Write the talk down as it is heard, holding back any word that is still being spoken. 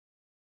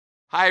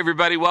Hi,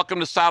 everybody. Welcome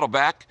to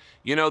Saddleback.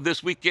 You know,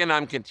 this weekend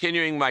I'm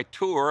continuing my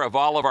tour of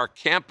all of our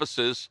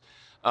campuses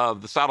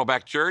of the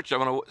Saddleback Church. I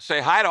want to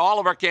say hi to all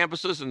of our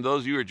campuses and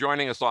those of you who are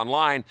joining us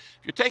online.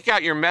 If you take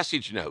out your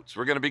message notes,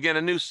 we're going to begin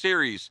a new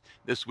series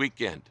this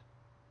weekend.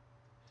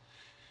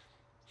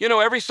 You know,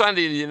 every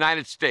Sunday in the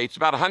United States,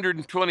 about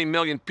 120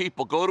 million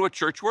people go to a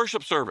church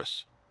worship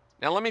service.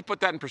 Now, let me put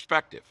that in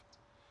perspective.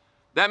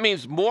 That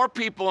means more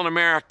people in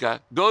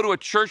America go to a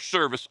church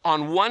service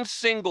on one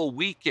single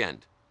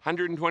weekend,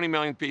 120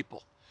 million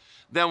people,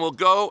 then will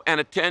go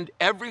and attend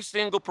every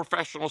single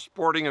professional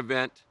sporting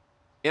event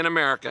in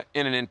America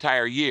in an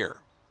entire year.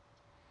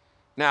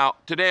 Now,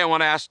 today I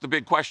want to ask the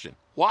big question,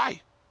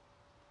 why?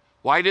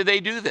 Why do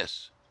they do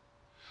this?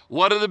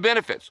 What are the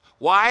benefits?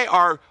 Why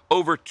are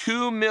over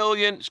 2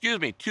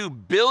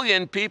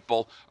 billion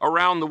people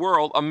around the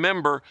world a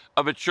member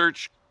of a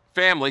church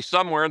family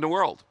somewhere in the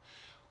world?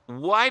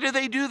 Why do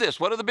they do this?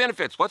 What are the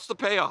benefits? What's the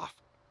payoff?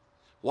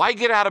 Why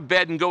get out of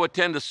bed and go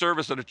attend the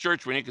service at a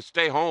church when you can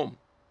stay home?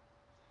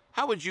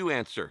 How would you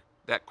answer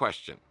that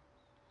question?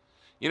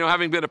 You know,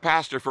 having been a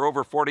pastor for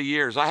over 40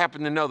 years, I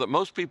happen to know that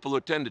most people who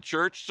attend a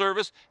church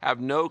service have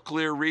no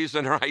clear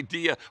reason or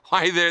idea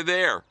why they're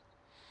there.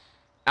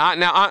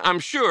 Now, I'm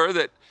sure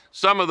that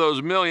some of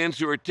those millions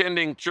who are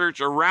attending church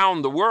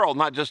around the world,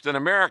 not just in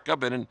America,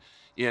 but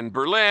in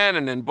Berlin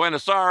and in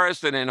Buenos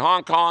Aires and in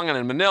Hong Kong and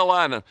in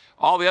Manila and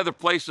all the other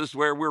places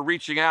where we're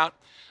reaching out,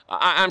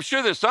 I'm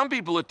sure that some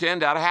people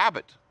attend out of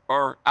habit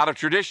or out of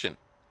tradition,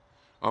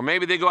 or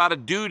maybe they go out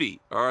of duty,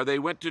 or they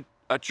went to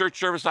a church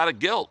service out of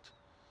guilt,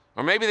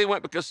 or maybe they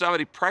went because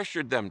somebody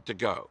pressured them to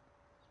go.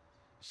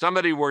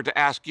 Somebody were to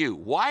ask you,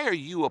 why are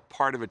you a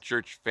part of a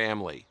church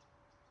family?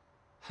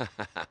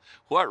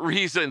 What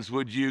reasons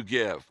would you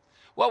give?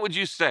 What would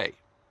you say?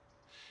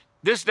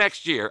 This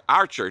next year,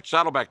 our church,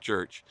 Saddleback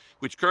Church,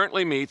 which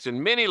currently meets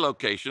in many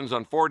locations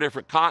on 4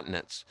 different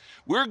continents,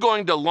 we're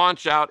going to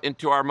launch out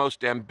into our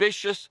most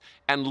ambitious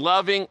and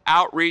loving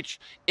outreach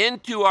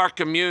into our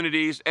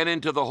communities and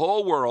into the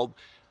whole world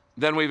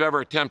than we've ever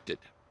attempted.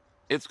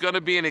 It's going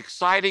to be an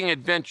exciting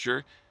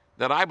adventure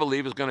that I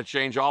believe is going to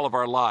change all of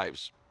our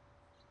lives.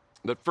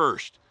 But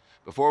first,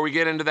 before we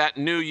get into that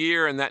new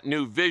year and that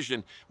new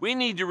vision, we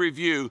need to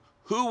review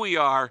who we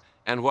are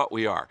and what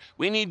we are.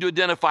 We need to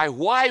identify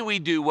why we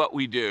do what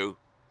we do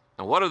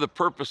and what are the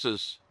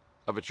purposes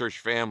of a church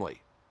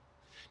family.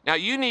 Now,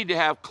 you need to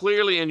have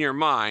clearly in your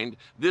mind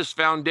this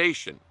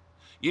foundation.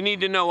 You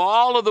need to know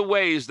all of the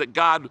ways that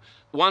God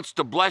wants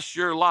to bless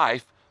your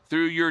life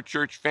through your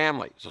church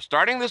family. So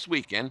starting this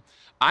weekend,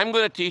 I'm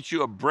going to teach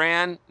you a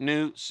brand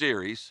new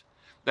series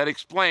that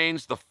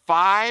explains the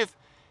 5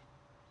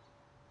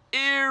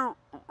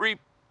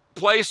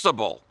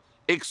 irreplaceable,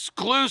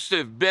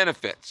 exclusive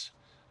benefits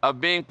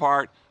of being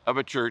part of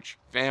a church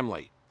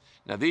family.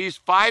 Now, these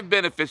 5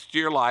 benefits to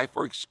your life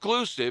are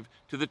exclusive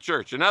to the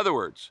church. In other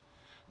words,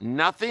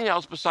 nothing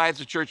else besides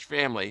the church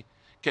family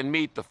can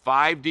meet the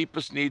 5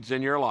 deepest needs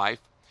in your life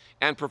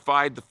and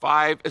provide the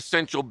 5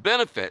 essential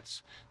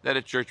benefits that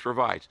a church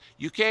provides.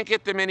 You can't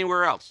get them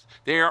anywhere else.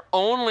 They are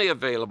only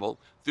available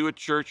through a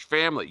church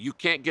family. You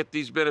can't get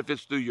these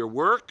benefits through your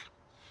work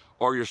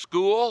or your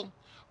school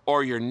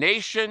or your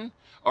nation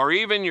or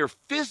even your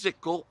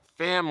physical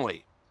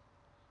family.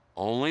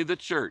 Only the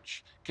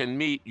church can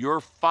meet your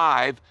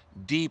 5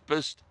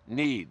 deepest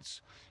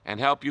needs and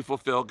help you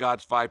fulfill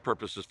God's 5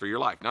 purposes for your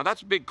life. Now,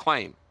 that's a big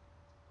claim.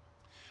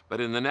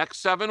 But in the next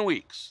 7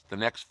 weeks, the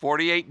next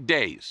 48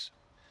 days,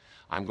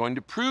 I'm going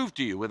to prove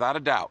to you without a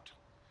doubt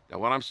that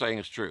what I'm saying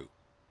is true.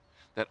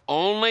 That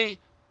only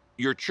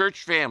your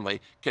church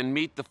family can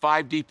meet the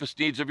 5 deepest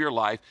needs of your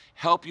life,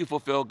 help you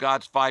fulfill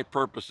God's 5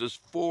 purposes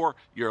for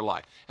your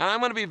life. And I'm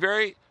going to be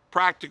very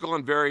practical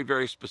and very,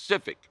 very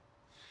specific.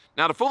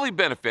 Now, to fully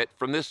benefit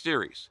from this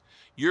series,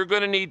 you're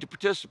going to need to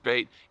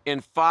participate in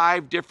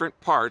 5 different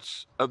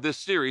parts of this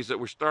series that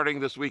we're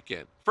starting this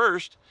weekend.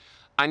 First,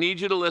 I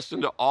need you to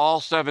listen to all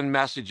 7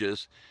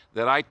 messages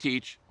that I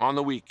teach on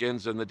the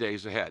weekends and the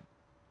days ahead.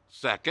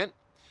 Second,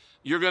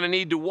 you're going to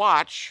need to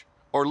watch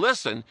or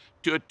listen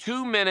to a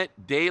 2-minute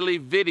daily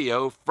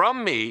video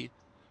from me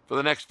for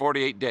the next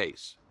 48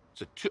 days.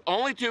 It's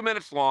only 2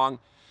 minutes long,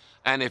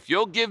 and if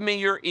you'll give me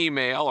your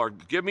email or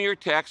give me your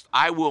text,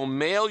 I will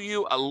mail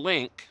you a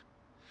link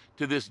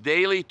to this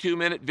daily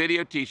 2-minute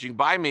video teaching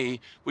by me,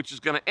 which is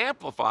going to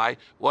amplify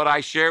what I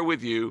share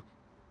with you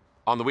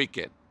on the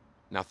weekend.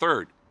 Now,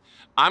 third,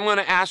 I'm going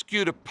to ask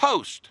you to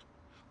post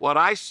what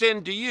I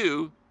send to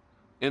you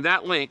in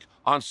that link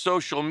on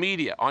social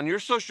media, on your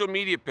social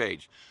media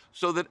page,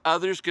 so that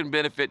others can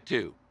benefit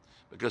too,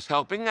 because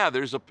helping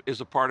others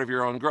is a part of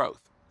your own growth.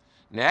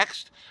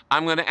 Next,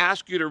 I'm going to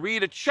ask you to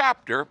read a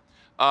chapter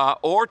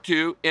or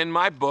 2 in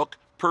my book,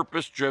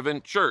 Purpose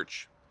Driven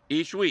Church,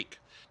 each week.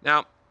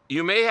 Now,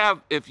 you may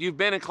have, if you've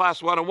been in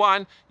class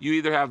 101, you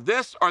either have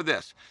this or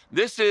this.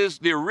 This is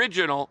the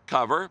original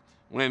cover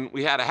when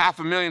we had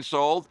 500,000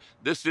 sold.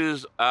 This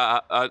is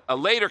a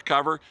later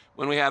cover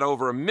when we had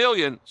over 1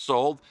 million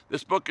sold.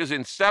 This book is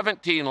in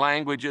 17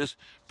 languages.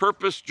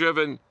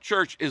 Purpose-Driven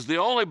Church is the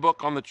only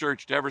book on the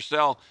church to ever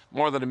sell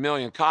more than 1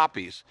 million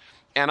copies.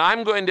 And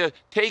I'm going to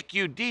take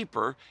you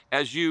deeper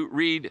as you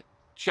read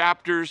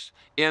chapters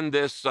in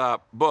this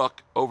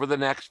book over the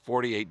next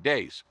 48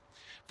 days.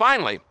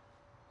 Finally,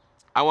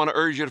 I want to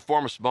urge you to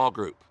form a small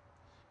group.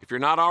 If you're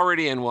not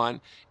already in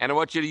one, and I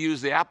want you to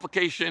use the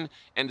application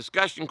and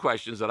discussion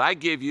questions that I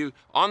give you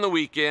on the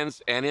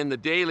weekends and in the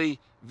daily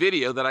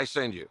video that I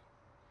send you.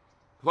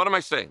 What am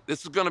I saying?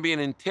 This is going to be an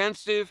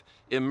intensive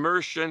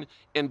immersion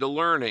into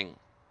learning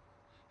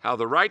how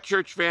the right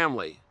church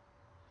family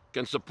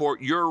can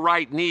support your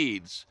right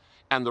needs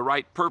and the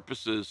right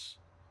purposes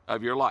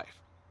of your life.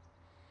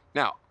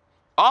 Now,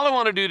 all I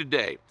want to do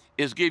today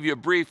is give you a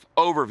brief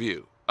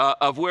overview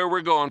of where we're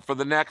going for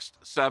the next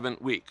 7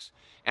 weeks,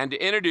 and to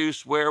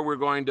introduce where we're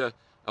going to,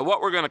 what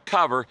we're going to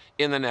cover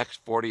in the next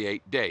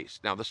 48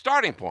 days. Now, the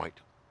starting point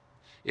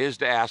is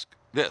to ask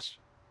this: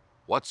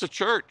 what's a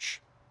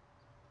church?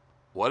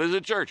 What is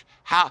a church?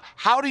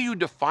 How do you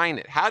define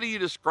it? How do you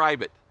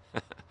describe it?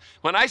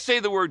 When I say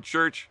the word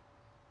church,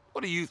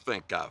 what do you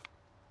think of?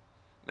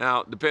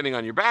 Now, depending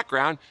on your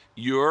background,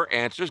 your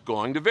answer is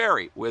going to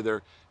vary,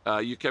 whether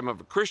you come from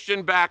a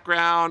Christian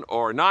background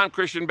or a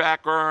non-Christian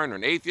background or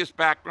an atheist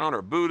background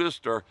or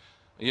Buddhist or,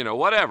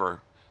 whatever,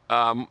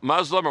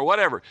 Muslim or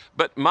whatever.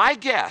 But my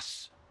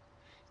guess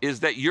is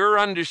that your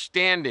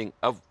understanding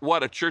of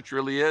what a church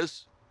really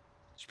is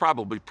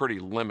probably pretty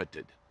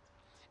limited,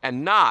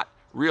 and not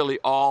really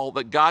all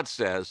that God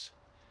says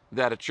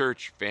that a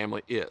church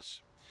family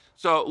is.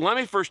 So let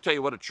me first tell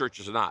you what a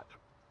church is not.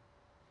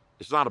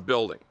 It's not a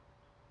building.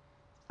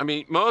 I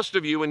mean, most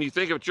of you, when you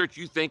think of a church,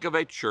 you think of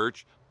a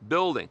church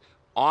building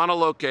on a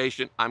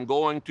location. I'm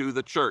going to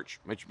the church,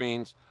 which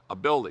means a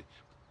building.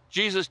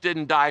 Jesus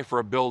didn't die for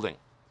a building.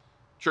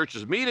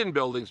 Churches meet in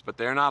buildings, but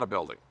they're not a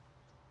building.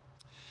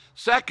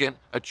 Second,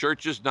 a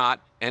church is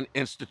not an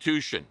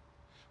institution,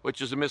 which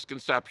is a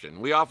misconception.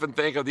 We often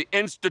think of the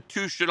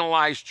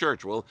institutionalized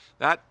church. Well,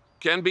 that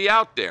can be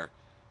out there,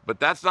 but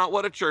that's not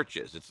what a church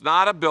is. It's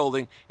not a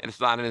building, and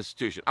it's not an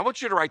institution. I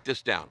want you to write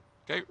this down,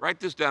 okay? Write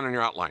this down in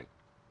your outline.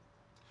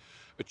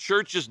 A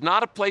church is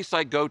not a place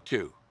I go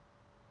to,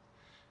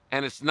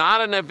 and it's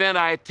not an event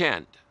I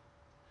attend.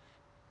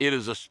 It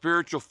is a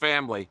spiritual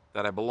family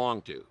that I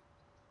belong to.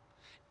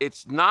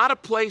 It's not a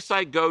place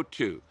I go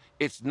to.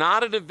 It's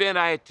not an event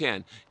I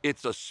attend.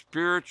 It's a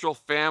spiritual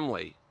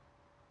family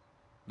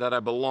that I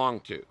belong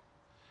to.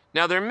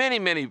 Now, there are many,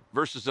 many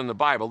verses in the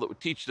Bible that would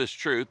teach this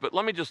truth, but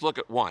let me just look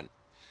at one.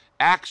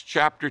 Acts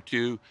chapter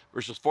 2,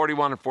 verses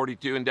 41 and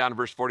 42 and down to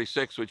verse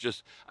 46, which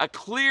is a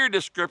clear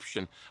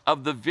description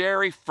of the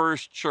very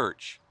first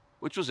church,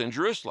 which was in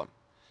Jerusalem.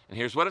 And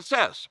here's what it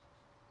says.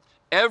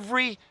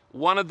 Every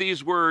one of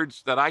these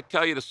words that I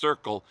tell you to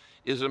circle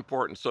is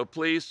important. So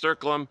please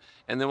circle them,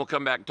 and then we'll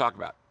come back and talk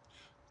about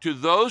it. To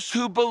those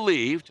who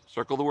believed,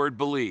 circle the word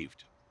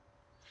believed.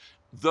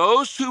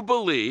 Those who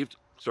believed,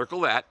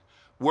 circle that,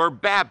 were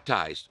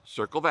baptized,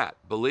 circle that,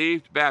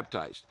 believed,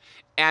 baptized,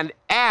 and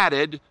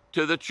added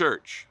to the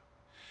church.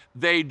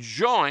 They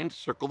joined,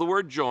 circle the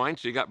word joined,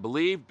 so you got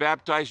believed,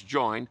 baptized,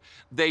 joined.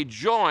 They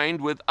joined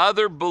with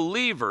other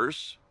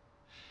believers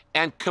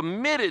and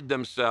committed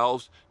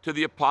themselves to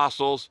the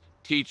apostles'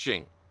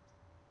 teaching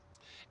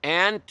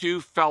and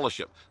to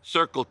fellowship.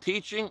 Circle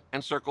teaching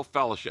and circle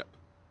fellowship.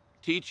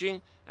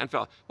 Teaching and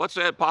fellowship. What's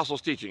the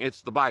apostles' teaching?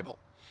 It's the Bible.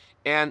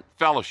 And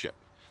fellowship.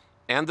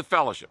 And the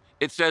fellowship.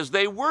 It says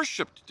they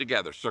worshiped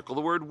together. Circle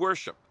the word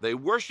worship. They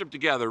worshiped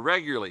together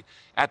regularly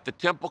at the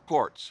temple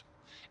courts.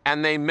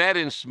 And they met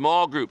in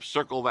small groups.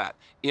 Circle that.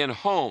 In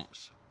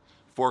homes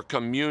for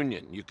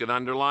communion. You can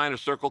underline or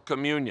circle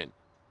communion.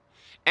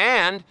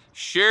 And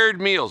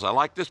shared meals. I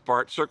like this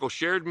part. Circle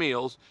shared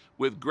meals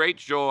with great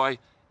joy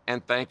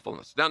and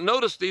thankfulness. Now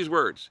notice these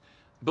words.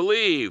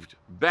 Believed,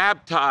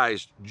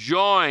 baptized,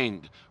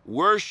 joined,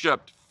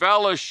 worshiped,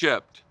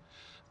 fellowshipped.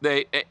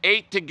 They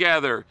ate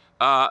together.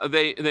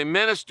 They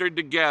ministered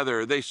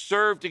together. They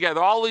served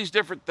together. All these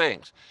different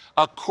things.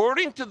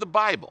 According to the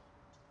Bible,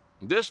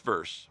 this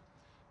verse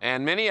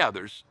and many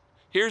others,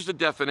 here's the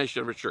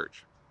definition of a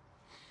church.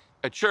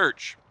 A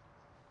church,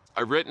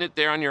 I've written it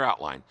there on your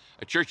outline.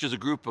 A church is a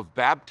group of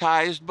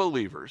baptized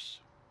believers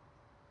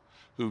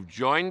who've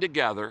joined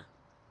together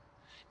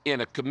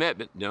in a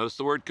commitment. Notice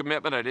the word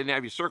commitment. I didn't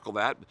have you circle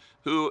that.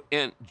 Who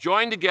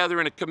joined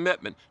together in a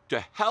commitment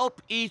to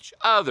help each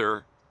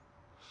other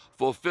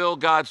fulfill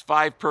God's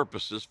 5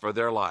 purposes for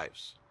their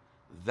lives.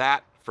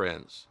 That,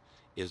 friends,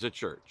 is a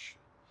church.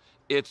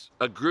 It's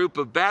a group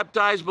of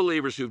baptized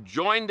believers who've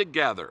joined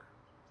together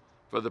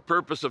for the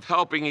purpose of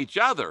helping each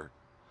other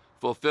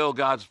fulfill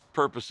God's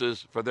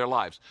purposes for their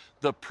lives.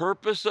 The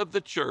purpose of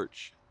the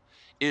church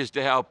is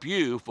to help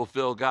you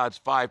fulfill God's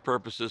 5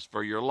 purposes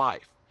for your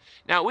life.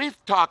 Now, we've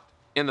talked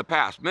in the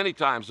past many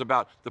times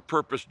about the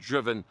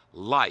purpose-driven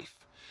life.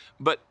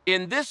 But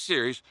in this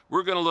series,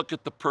 we're going to look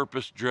at the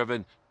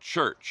purpose-driven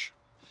church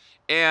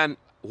and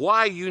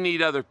why you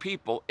need other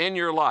people in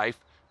your life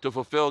to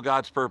fulfill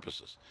God's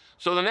purposes.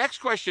 So the next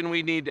question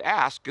we need to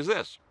ask is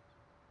this.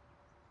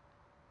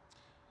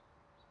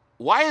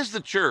 Why is the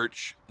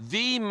church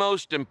the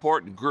most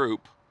important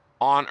group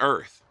on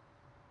earth?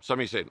 Some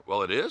of you say,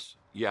 well, it is?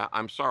 Yeah,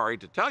 I'm sorry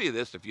to tell you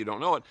this if you don't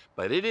know it,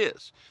 but it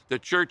is. The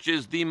church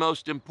is the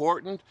most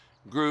important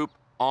group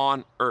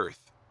on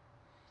earth.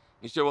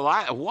 You say,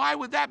 well, why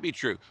would that be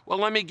true? Well,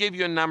 let me give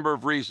you a number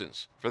of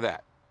reasons for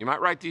that. You might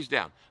write these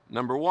down.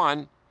 Number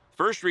one,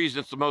 first reason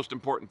it's the most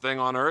important thing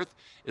on earth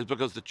is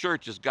because the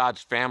church is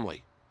God's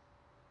family.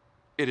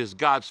 It is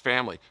God's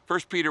family. 1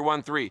 Peter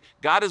 1:3,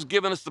 God has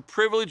given us the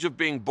privilege of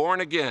being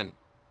born again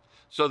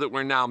so that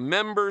we're now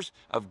members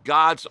of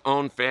God's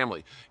own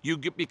family. You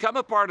become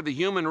a part of the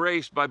human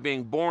race by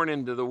being born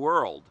into the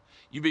world.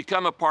 You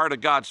become a part of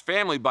God's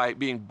family by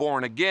being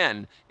born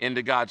again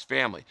into God's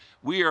family.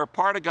 We are a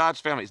part of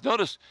God's family.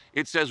 Notice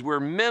it says we're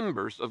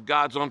members of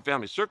God's own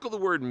family. Circle the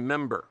word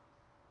member.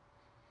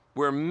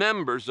 We're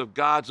members of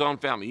God's own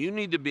family. You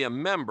need to be a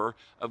member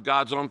of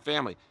God's own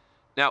family.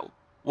 Now,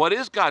 what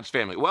is God's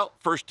family? Well,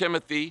 1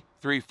 Timothy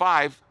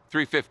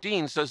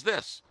 3:15 says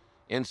this,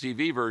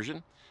 NCV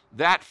version,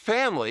 that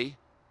family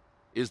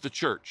is the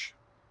church.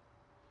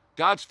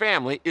 God's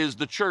family is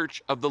the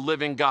church of the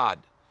living God,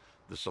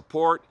 the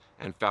support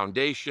and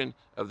foundation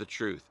of the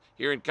truth.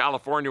 Here in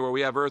California, where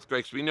we have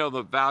earthquakes, we know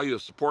the value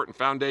of support and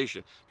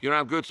foundation. If you don't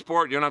have good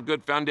support, you don't have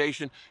good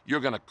foundation, you're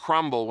going to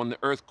crumble when the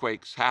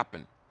earthquakes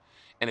happen.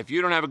 And if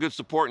you don't have a good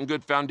support and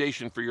good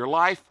foundation for your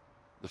life,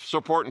 the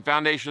support and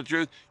foundation of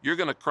truth, you're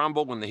going to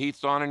crumble when the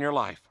heat's on in your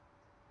life.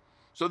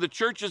 So the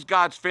church is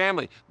God's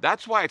family.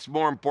 That's why it's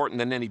more important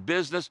than any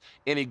business,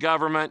 any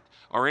government,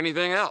 or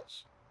anything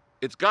else.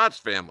 It's God's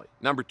family.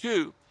 Number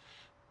two,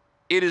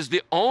 it is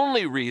the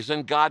only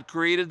reason God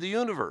created the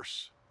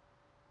universe.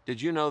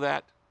 Did you know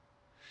that?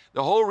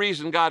 The whole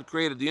reason God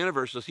created the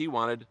universe is he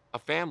wanted a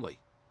family.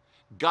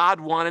 God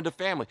wanted a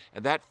family,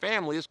 and that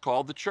family is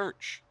called the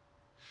church.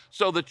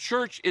 So the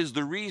church is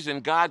the reason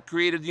God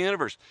created the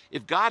universe.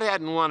 If God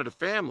hadn't wanted a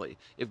family,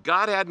 if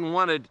God hadn't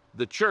wanted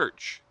the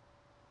church,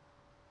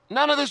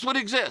 none of this would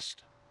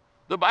exist.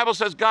 The Bible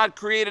says God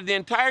created the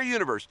entire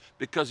universe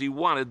because he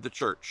wanted the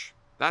church.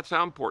 That's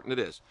how important it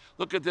is.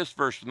 Look at this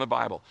verse from the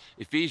Bible.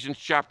 Ephesians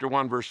chapter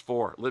 1, verse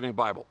 4, Living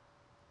Bible.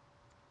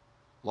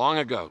 Long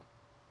ago,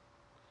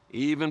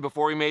 even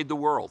before he made the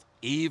world,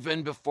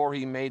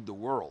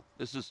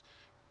 this is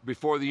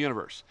before the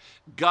universe,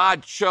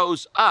 God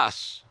chose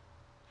us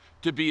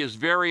to be his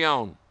very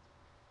own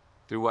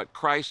through what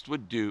Christ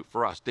would do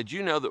for us. Did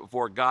you know that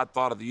before God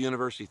thought of the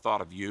universe, he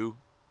thought of you?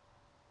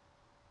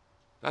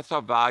 That's how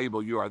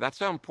valuable you are. That's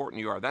how important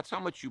you are. That's how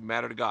much you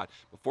matter to God.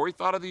 Before he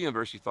thought of the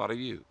universe, he thought of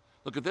you.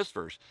 Look at this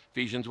verse,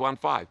 Ephesians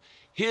 1:5.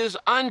 His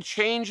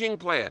unchanging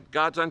plan,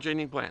 God's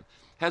unchanging plan,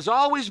 has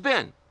always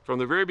been, from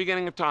the very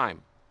beginning of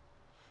time,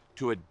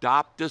 to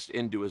adopt us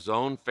into his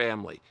own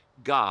family.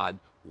 God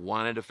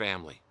wanted a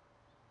family.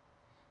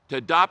 To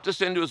adopt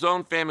us into his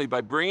own family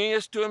by bringing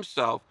us to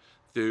himself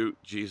through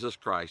Jesus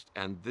Christ.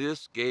 And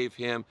this gave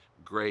him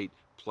great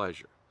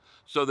pleasure.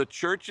 So the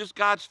church is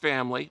God's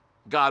family.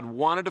 God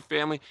wanted a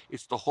family.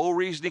 It's the whole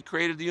reason he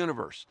created the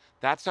universe.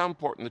 That's how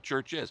important the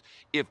church is.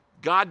 If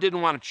God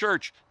didn't want a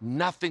church,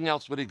 nothing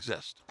else would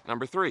exist.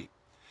 Number three,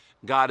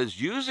 God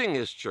is using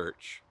his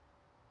church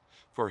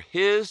for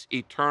his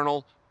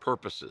eternal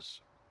purposes.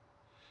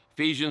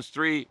 Ephesians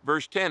 3,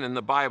 verse 10 in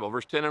the Bible,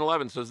 verse 10 and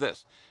 11 says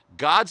this,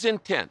 God's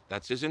intent,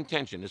 that's his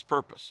intention, his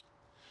purpose,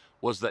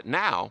 was that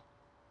now,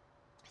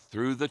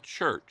 through the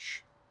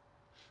church,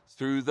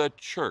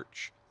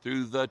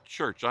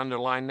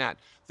 underline that,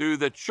 through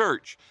the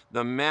church,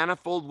 the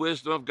manifold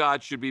wisdom of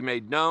God should be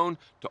made known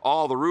to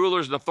all the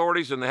rulers and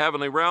authorities in the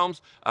heavenly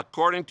realms,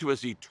 according to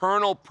his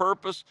eternal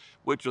purpose,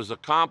 which was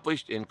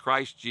accomplished in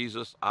Christ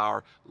Jesus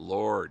our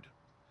Lord.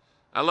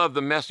 I love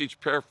the Message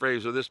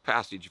paraphrase of this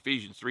passage,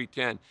 Ephesians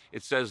 3:10.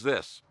 It says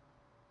this,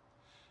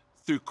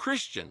 through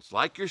Christians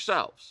like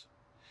yourselves,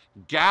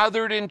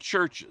 gathered in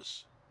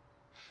churches,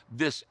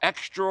 this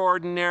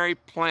extraordinary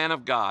plan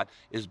of God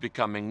is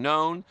becoming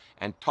known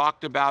and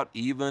talked about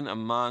even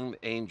among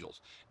the angels.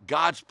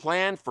 God's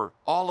plan for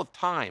all of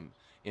time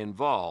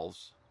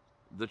involves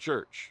the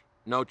church.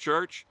 No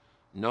church,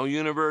 no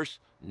universe,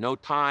 no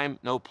time,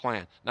 no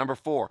plan. Number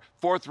four,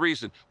 fourth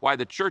reason why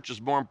the church is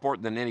more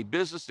important than any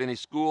business, any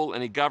school,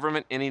 any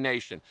government, any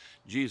nation.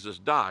 Jesus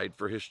died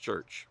for his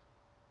church.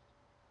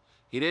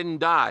 He didn't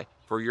die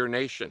for your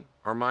nation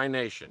or my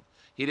nation.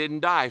 He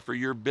didn't die for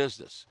your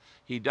business.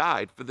 He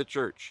died for the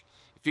church.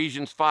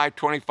 Ephesians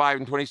 5:25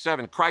 and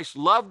 27. Christ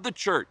loved the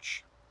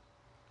church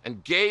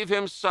and gave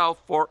himself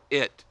for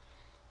it.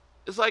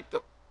 It's like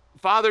the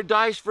father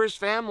dies for his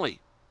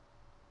family.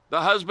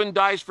 The husband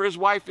dies for his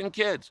wife and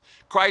kids.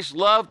 Christ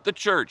loved the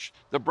church,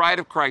 the bride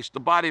of Christ, the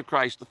body of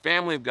Christ, the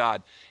family of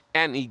God,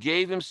 and he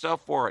gave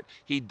himself for it.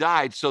 He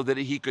died so that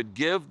he could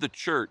give the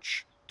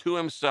church to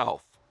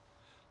himself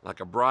like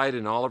a bride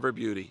in all of her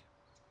beauty.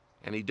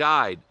 And he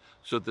died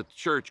so that the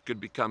church could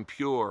become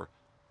pure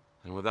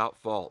and without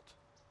fault.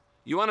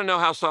 You want to know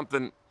how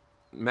something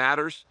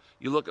matters,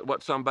 you look at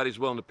what somebody's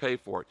willing to pay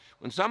for it.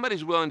 When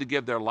somebody's willing to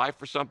give their life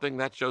for something,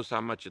 that shows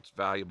how much it's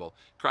valuable.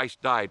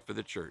 Christ died for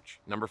the church.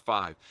 Number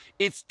 5,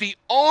 it's the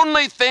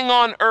only thing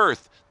on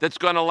earth that's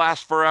going to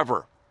last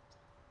forever.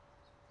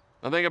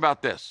 Now think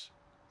about this.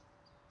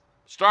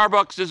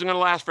 Starbucks isn't going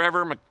to last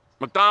forever.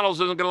 McDonald's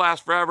isn't going to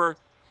last forever.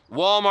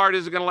 Walmart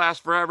isn't going to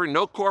last forever.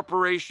 No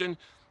corporation.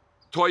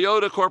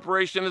 Toyota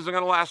Corporation isn't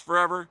going to last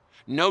forever.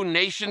 No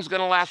nation's going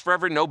to last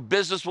forever. No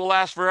business will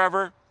last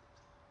forever.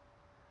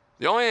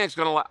 The only thing that's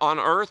going to on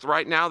earth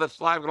right now that's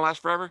alive going to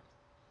last forever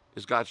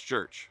is God's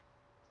church.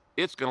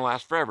 It's going to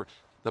last forever.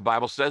 The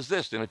Bible says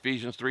this in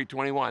Ephesians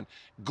 3:21.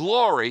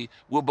 Glory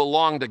will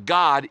belong to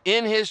God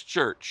in his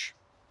church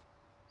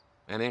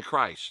and in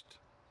Christ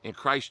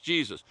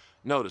Jesus.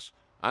 Notice,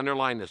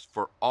 underline this,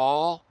 for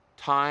all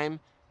time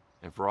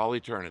and for all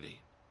eternity.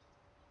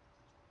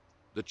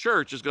 The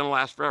church is going to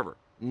last forever.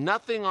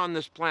 Nothing on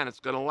this planet is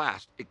going to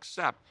last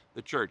except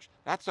the church.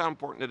 That's how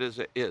important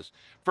it is.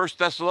 1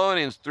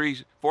 Thessalonians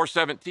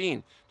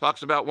 4:17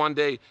 talks about one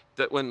day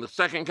that when the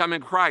second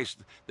coming of Christ,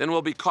 then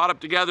we'll be caught up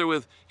together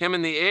with him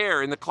in the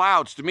air, in the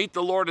clouds, to meet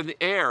the Lord in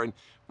the air, and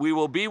we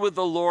will be with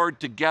the Lord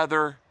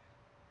together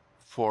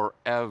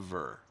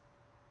forever.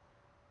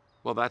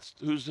 Well,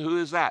 who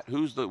is that?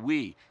 Who's the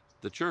we?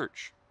 The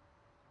church.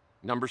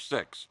 Number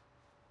 6.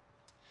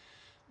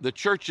 The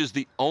church is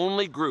the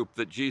only group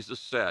that Jesus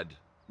said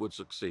would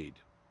succeed.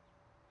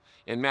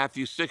 In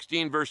Matthew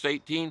 16, verse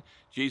 18,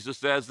 Jesus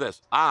says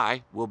this,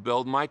 I will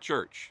build my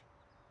church,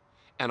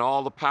 and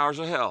all the powers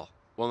of hell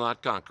will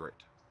not conquer it.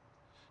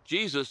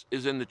 Jesus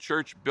is in the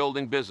church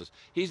building business.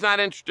 He's not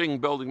interested in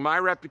building my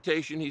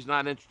reputation. He's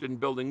not interested in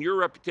building your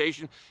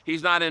reputation.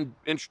 He's not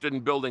interested in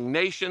building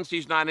nations.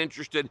 He's not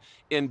interested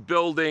in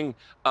building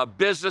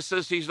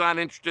businesses. He's not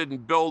interested in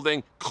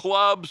building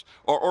clubs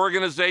or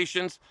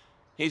organizations.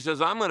 He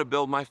says, I'm going to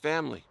build my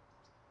family.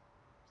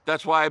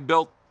 That's why I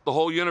built the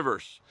whole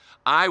universe.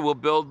 I will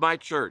build my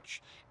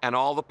church, and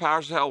all the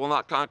powers of hell will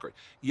not conquer it.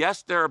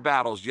 Yes, there are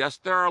battles. Yes,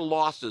 there are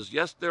losses.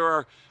 Yes, there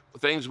are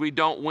things we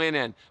don't win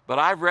in. But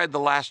I've read the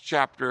last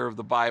chapter of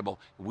the Bible.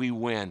 We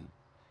win.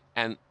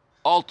 And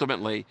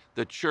ultimately,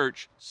 the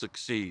church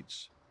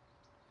succeeds.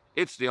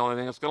 It's the only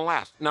thing that's going to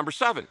last. Number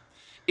 7,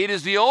 it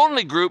is the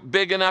only group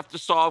big enough to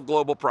solve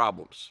global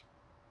problems.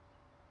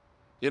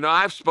 You know,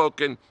 I've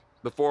spoken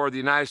before the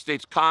United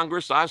States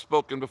Congress. I've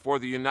spoken before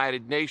the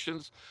United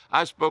Nations.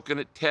 I've spoken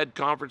at TED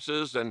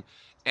conferences and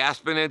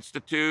Aspen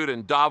Institute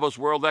and Davos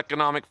World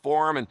Economic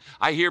Forum, and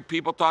I hear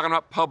people talking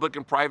about public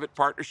and private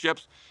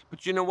partnerships.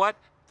 But you know what?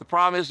 The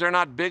problem is they're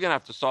not big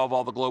enough to solve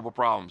all the global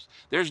problems.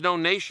 There's no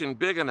nation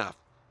big enough.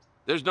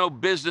 There's no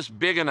business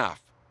big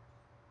enough.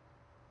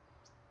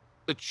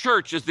 The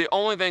church is the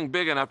only thing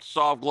big enough to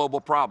solve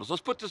global problems.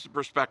 Let's put this in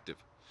perspective.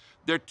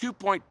 There are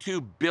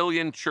 2.2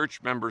 billion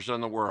church members in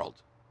the world.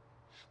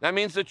 That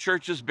means the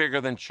church is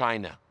bigger than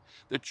China.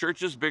 The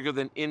church is bigger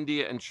than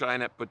India and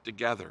China put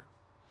together.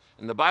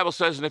 And the Bible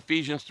says in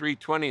Ephesians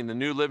 3:20 in the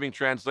New Living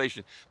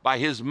Translation, by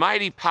his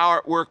mighty power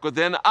at work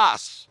within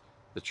us,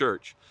 the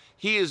church,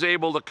 he is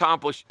able to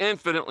accomplish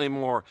infinitely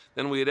more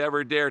than we had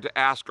ever dared to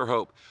ask or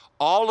hope.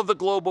 All of the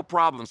global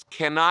problems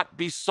cannot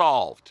be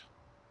solved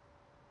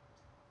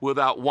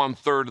without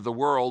 1/3 of the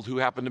world who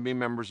happen to be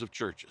members of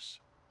churches.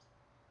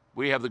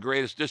 We have the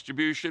greatest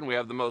distribution, we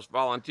have the most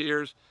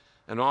volunteers,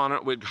 and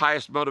on with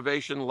highest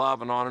motivation,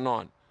 love, and on and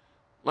on.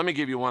 Let me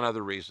give you one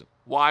other reason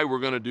why we're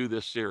going to do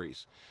this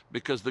series.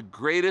 Because the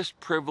greatest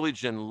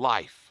privilege in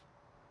life,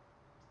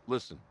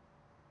 listen,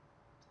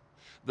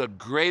 the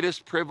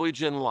greatest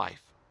privilege in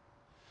life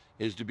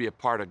is to be a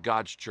part of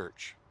God's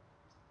church.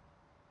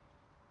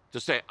 To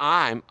say,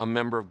 I'm a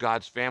member of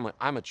God's family.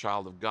 I'm a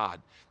child of God.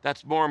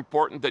 That's more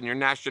important than your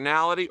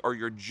nationality or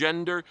your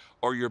gender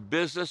or your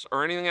business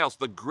or anything else.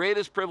 The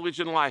greatest privilege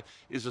in life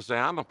is to say,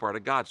 I'm a part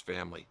of God's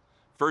family.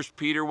 1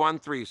 Peter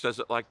 1:3 says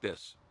it like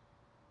this.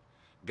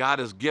 God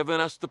has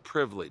given us the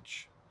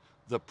privilege,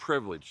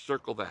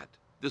 circle that.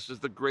 This is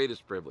the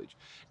greatest privilege.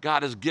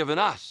 God has given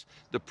us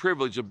the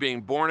privilege of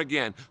being born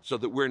again so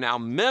that we're now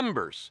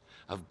members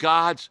of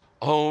God's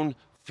own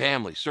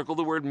family. Circle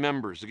the word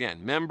members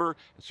again, member,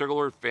 and circle the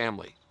word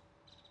family.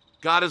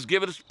 God has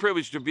given us the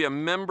privilege to be a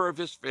member of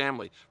his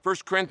family.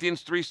 1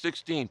 Corinthians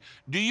 3:16.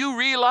 Don't you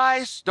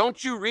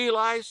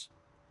realize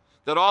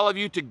that all of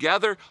you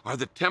together are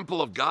the temple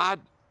of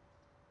God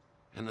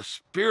and the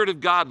Spirit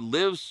of God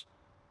lives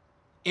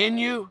in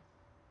you?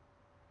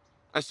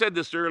 I said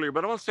this earlier,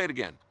 but I want to say it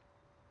again.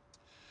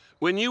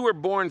 When you were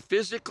born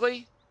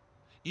physically,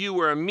 you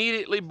were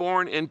immediately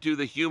born into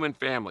the human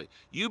family.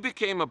 You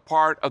became a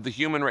part of the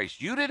human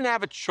race. You didn't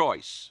have a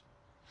choice.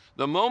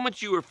 The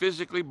moment you were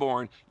physically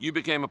born, you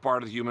became a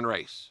part of the human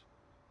race.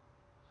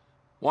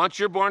 Once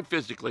you're born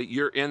physically,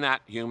 you're in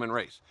that human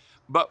race.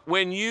 But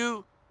when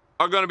you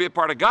are going to be a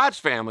part of God's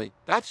family,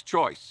 that's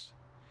choice.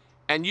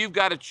 And you've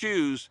got to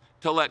choose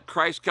to let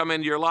Christ come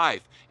into your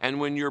life. And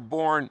when you're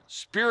born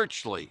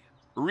spiritually,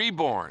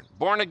 reborn,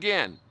 born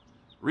again,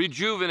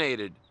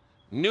 rejuvenated,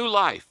 new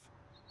life,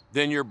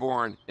 then you're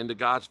born into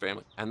God's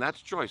family. And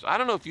that's choice. I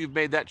don't know if you've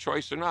made that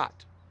choice or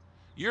not.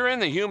 You're in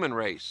the human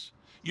race.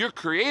 You're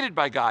created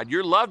by God.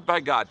 You're loved by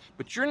God.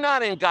 But you're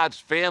not in God's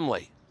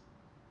family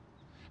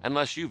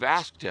unless you've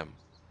asked him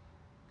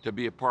to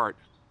be a part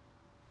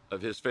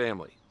of his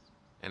family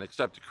and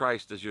accept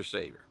Christ as your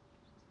Savior.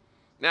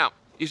 Now,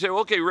 you say,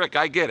 well, okay, Rick,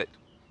 I get it.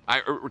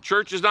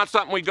 Church is not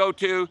something we go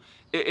to.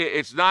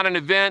 It's not an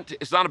event.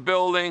 It's not a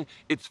building.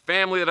 It's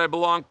family that I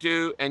belong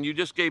to. And you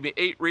just gave me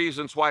 8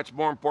 reasons why it's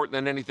more important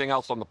than anything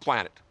else on the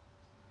planet.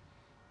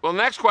 Well, the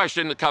next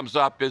question that comes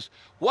up is,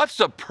 what's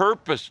a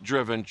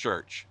purpose-driven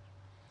church?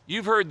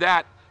 You've heard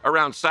that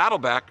around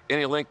Saddleback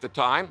any length of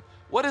time.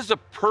 What is a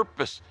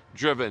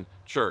purpose-driven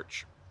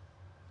church?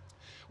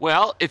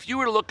 Well, if you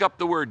were to look up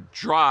the word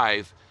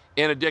drive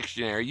in a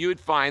dictionary, you would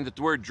find that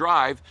the word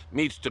drive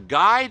means to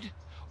guide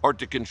or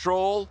to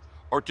control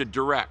or to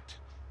direct.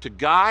 To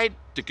guide,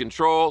 to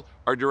control,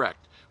 or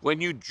direct.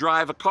 When you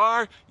drive a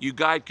car, you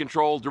guide,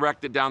 control,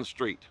 direct it down the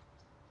street.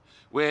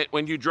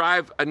 When you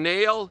drive a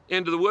nail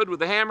into the wood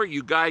with a hammer,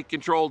 you guide,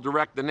 control,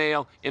 direct the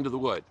nail into the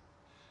wood.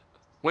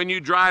 When you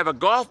drive a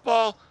golf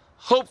ball,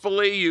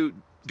 hopefully you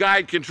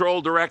guide,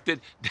 control, direct it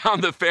down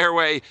the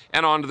fairway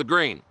and onto the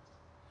green.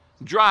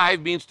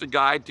 Drive means to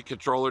guide, to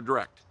control, or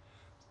direct.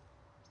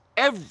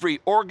 Every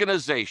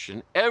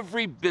organization,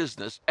 every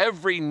business,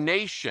 every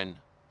nation,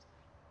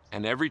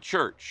 and every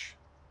church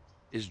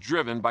is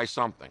driven by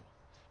something,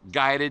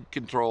 guided,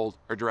 controlled,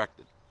 or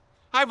directed.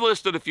 I've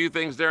listed a few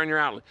things there in your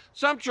outline.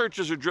 Some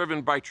churches are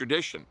driven by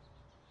tradition,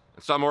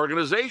 and some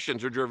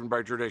organizations are driven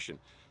by tradition.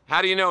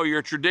 How do you know you're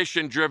a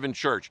tradition-driven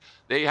church?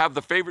 They have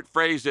the favorite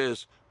phrase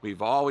is,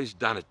 we've always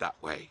done it that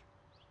way.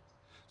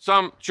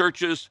 Some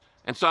churches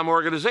and some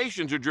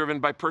organizations are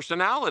driven by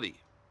personality.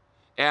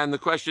 And the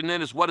question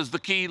then is, what does the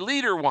key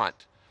leader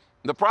want?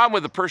 The problem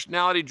with a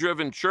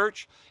personality-driven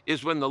church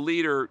is when the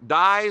leader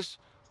dies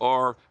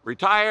or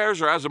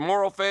retires or has a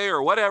moral failure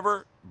or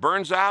whatever,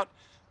 burns out,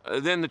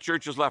 then the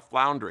church is left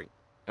floundering.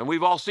 And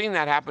we've all seen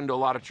that happen to a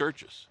lot of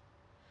churches.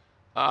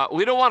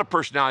 We don't want a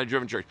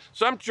personality-driven church.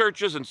 Some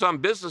churches and some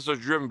businesses are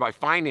driven by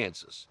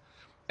finances.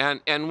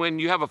 And when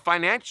you have a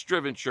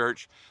finance-driven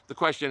church, the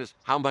question is,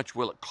 how much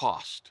will it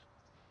cost?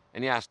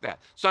 And you ask that.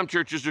 Some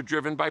churches are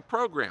driven by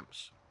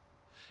programs.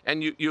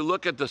 And you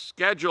look at the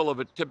schedule of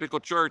a typical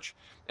church,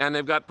 and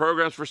they've got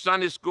programs for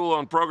Sunday school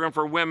and programs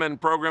for women,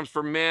 programs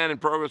for men,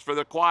 and programs for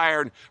the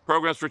choir, and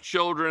programs for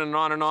children, and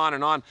on and on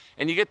and on.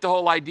 And you get the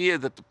whole idea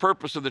that the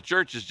purpose of the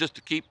church is just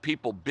to keep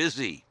people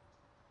busy,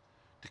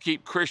 to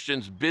keep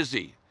Christians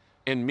busy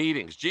in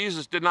meetings.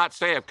 Jesus did not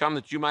say, I've come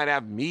that you might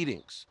have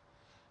meetings.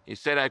 He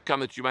said, I've come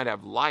that you might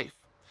have life.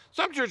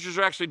 Some churches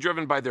are actually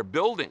driven by their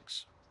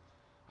buildings.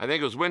 I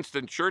think it was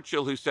Winston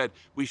Churchill who said,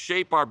 we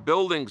shape our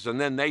buildings and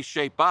then they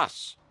shape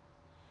us.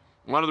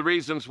 One of the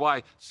reasons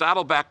why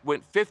Saddleback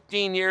went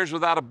 15 years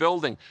without a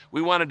building,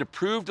 we wanted to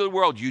prove to the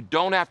world you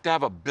don't have to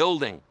have a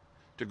building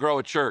to grow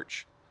a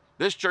church.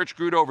 This church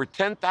grew to over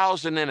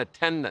 10,000 in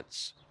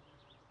attendance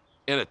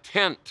in a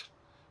tent.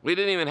 We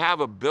didn't even have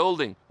a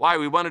building. Why?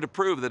 We wanted to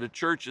prove that a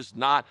church is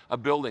not a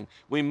building.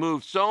 We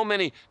moved so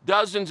many,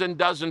 dozens and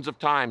dozens of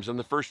times in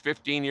the first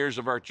 15 years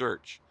of our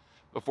church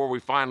before we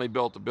finally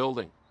built a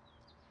building.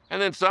 And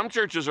then some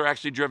churches are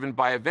actually driven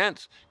by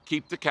events,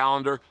 keep the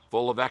calendar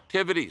full of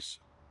activities.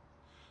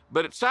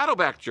 But at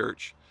Saddleback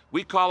Church,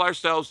 we call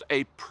ourselves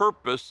a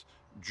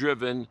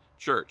purpose-driven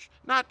church.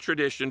 Not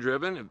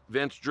tradition-driven,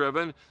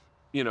 events-driven,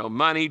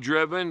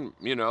 money-driven,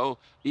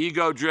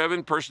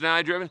 ego-driven,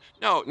 personality-driven.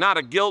 No, not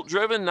a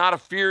guilt-driven, not a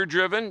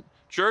fear-driven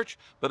church,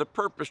 but a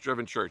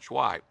purpose-driven church.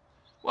 Why?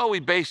 Well,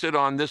 we base it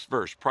on this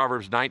verse,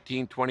 Proverbs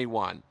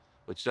 19:21,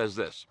 which says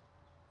this.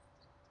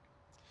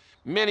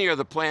 Many are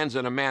the plans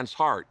in a man's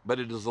heart, but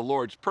it is the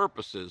Lord's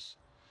purposes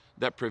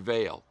that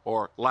prevail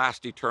or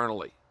last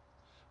eternally.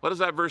 What does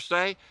that verse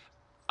say?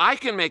 I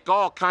can make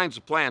all kinds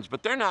of plans,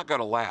 but they're not going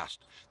to last.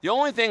 The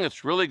only thing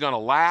that's really going to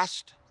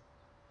last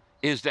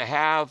is to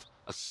have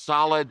a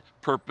solid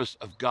purpose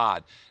of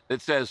God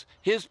that says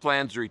his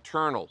plans are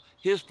eternal.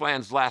 His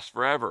plans last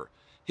forever.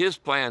 His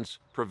plans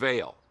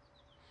prevail.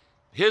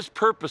 His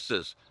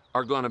purposes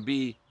are going to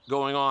be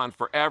going on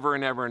forever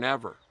and ever and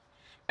ever.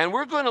 And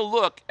we're going to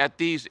look at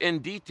these in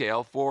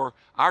detail for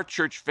our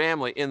church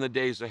family in the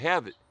days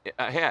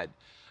ahead.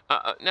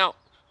 Now,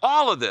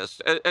 all of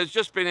this has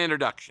just been an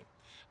introduction,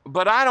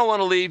 but I don't want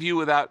to leave you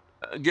without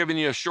giving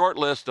you a short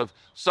list of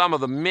some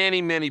of the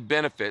many, many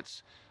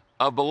benefits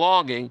of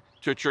belonging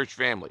to a church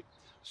family.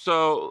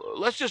 So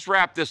let's just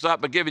wrap this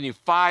up by giving you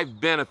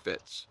 5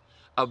 benefits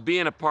of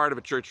being a part of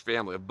a church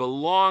family, of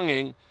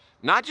belonging,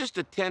 not just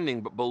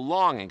attending, but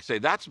belonging. Say,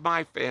 that's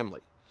my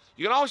family.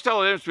 You can always tell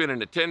the difference between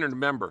an attender and a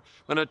member.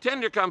 When an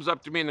attender comes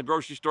up to me in the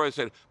grocery store and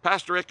says,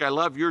 Pastor Rick, I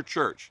love your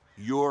church.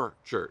 Your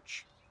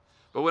church.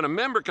 But when a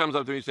member comes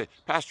up to me and says,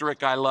 Pastor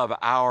Rick, I love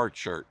our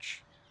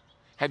church.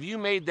 Have you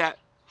made that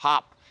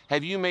hop?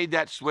 Have you made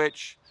that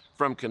switch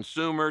from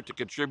consumer to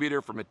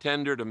contributor, from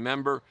attender to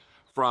member,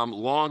 from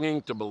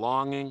longing to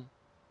belonging?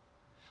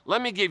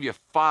 Let me give you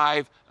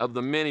 5 of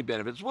the many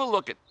benefits. We'll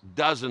look at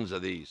dozens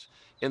of these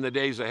in the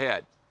days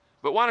ahead.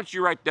 But why don't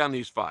you write down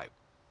these 5?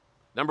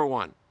 Number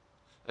 1,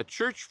 A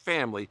church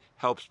family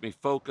helps me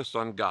focus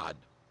on God.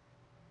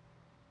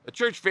 A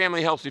church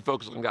family helps me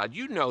focus on God.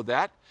 You know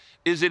that.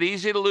 Is it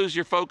easy to lose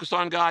your focus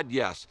on God?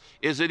 Yes.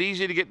 Is it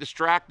easy to get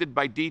distracted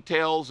by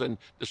details and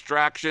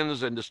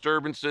distractions and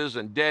disturbances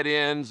and dead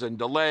ends and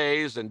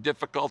delays and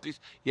difficulties?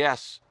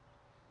 Yes.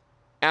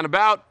 And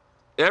about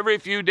every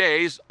few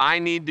days, I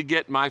need to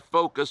get my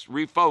focus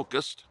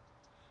refocused.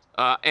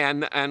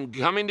 And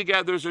coming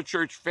together as a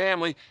church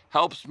family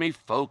helps me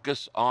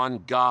focus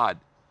on God.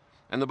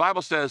 And the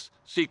Bible says,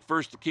 seek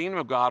first the kingdom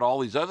of God, all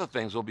these other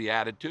things will be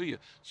added to you.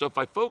 So if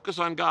I focus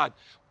on God,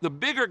 the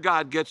bigger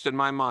God gets in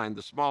my mind,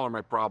 the smaller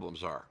my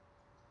problems are.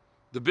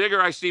 The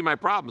bigger I see my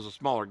problems, the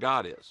smaller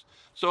God is.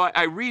 So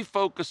I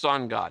refocus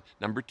on God.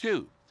 Number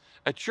two,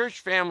 a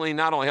church family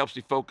not only helps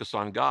me focus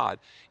on God,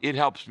 it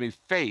helps me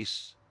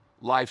face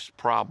life's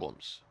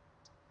problems.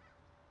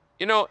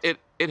 You know,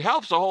 it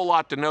helps a whole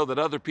lot to know that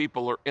other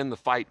people are in the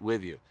fight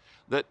with you.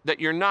 That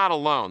you're not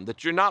alone,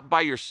 that you're not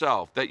by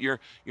yourself, that you're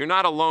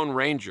not a lone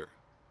ranger.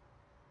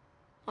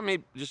 Let me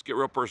just get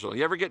real personal.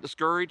 You ever get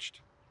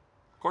discouraged?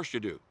 Of course you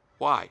do.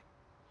 Why?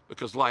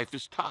 Because life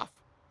is tough.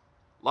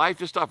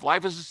 Life is tough.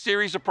 Life is a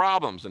series of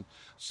problems. And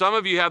some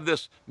of you have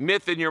this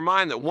myth in your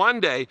mind that one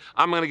day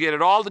I'm going to get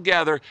it all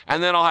together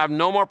and then I'll have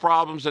no more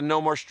problems and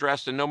no more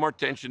stress and no more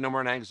tension, no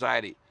more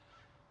anxiety,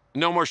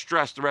 no more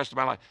stress the rest of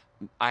my life.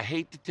 I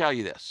hate to tell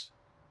you this,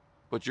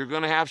 but you're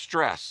going to have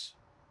stress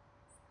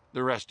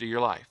the rest of your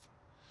life,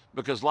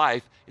 because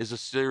life is a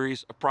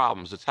series of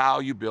problems. It's how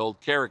you build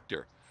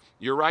character.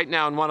 You're right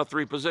now in one of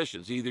three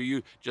positions. Either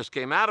you just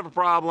came out of a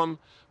problem,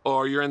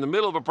 or you're in the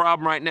middle of a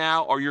problem right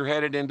now, or you're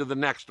headed into the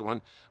next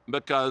one,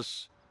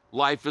 because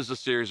life is a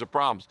series of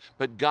problems.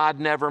 But God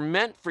never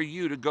meant for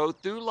you to go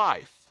through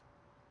life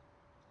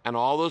and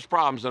all those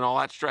problems and all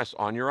that stress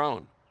on your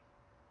own.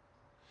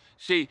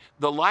 See,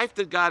 the life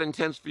that God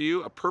intends for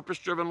you, a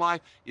purpose-driven life,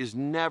 is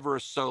never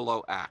a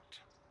solo act.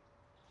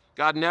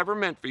 God never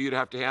meant for you to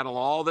have to handle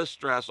all this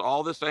stress,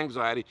 all this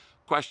anxiety,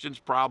 questions,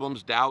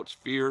 problems, doubts,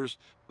 fears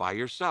by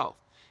yourself.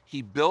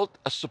 He built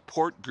a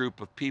support group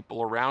of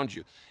people around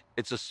you.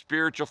 It's a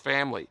spiritual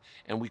family,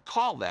 and we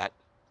call that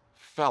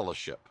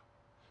fellowship.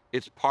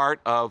 It's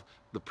part of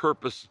the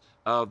purpose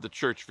of the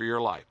church for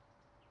your life.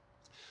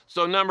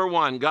 So number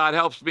one, God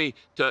helps me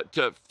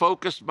to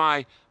focus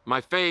my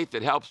faith.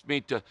 It helps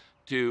me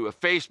to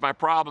face my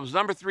problems.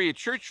 Number three, a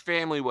church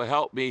family will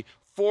help me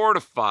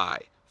fortify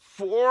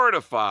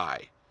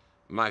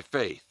my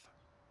faith.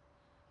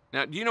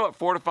 Now, do you know what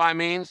fortify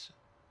means?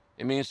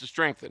 It means to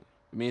strengthen.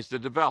 It means to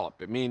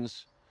develop. It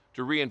means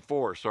to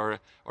reinforce or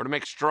to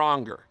make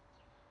stronger.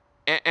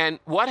 And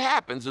what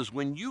happens is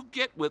when you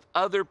get with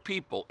other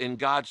people in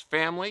God's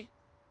family,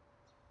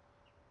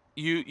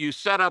 you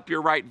set up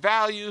your right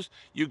values,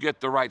 you get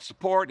the right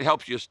support, it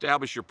helps you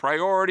establish your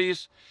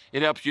priorities,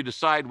 it helps you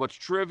decide what's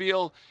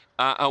trivial,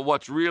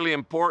 what's really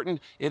important.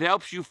 It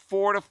helps you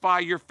fortify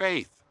your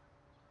faith.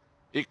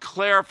 It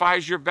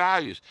clarifies your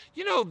values.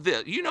 You know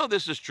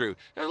this is true.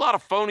 There's a lot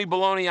of phony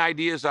baloney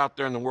ideas out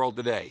there in the world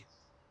today.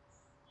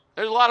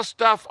 There's a lot of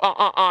stuff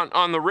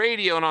on the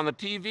radio and on the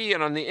TV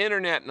and on the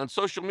internet and on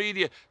social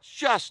media. It's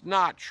just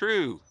not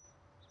true.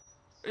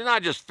 It's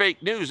not just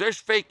fake news. There's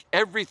fake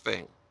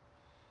everything.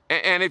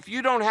 And if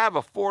you don't have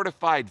a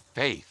fortified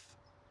faith,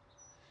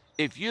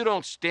 if you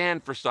don't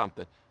stand for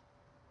something,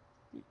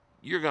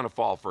 you're going to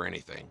fall for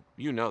anything.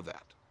 You know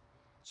that.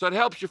 So it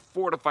helps you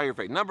fortify your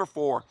faith. Number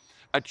four,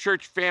 a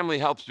church family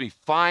helps me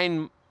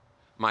find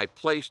my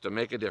place to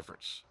make a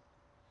difference.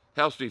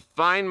 Helps me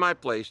find my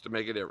place to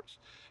make a difference.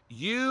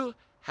 You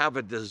have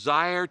a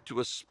desire to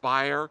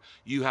aspire.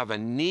 You have a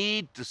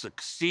need to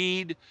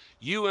succeed.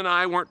 You and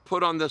I weren't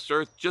put on this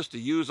earth just to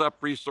use up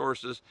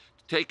resources,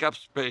 to take up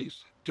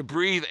space, to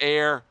breathe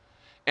air,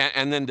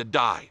 and then to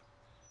die.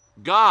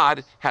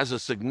 God has a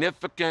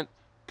significant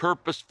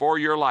purpose for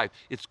your life.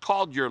 It's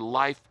called your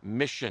life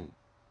mission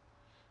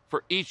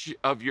for each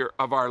of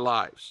our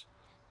lives.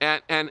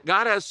 And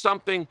God has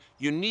something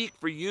unique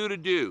for you to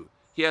do.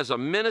 He has a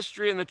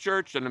ministry in the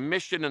church and a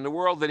mission in the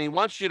world, and he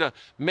wants you to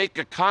make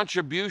a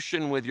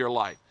contribution with your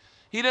life.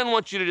 He doesn't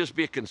want you to just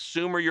be a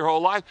consumer your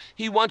whole life.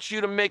 He wants you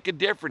to make a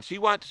difference. He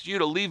wants you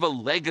to leave a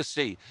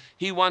legacy.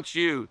 He wants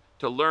you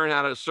to learn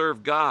how to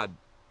serve God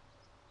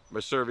by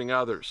serving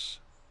others,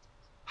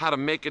 how to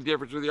make a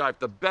difference with your life.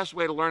 The best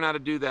way to learn how to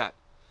do that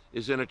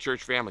is in a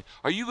church family.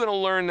 Are you going to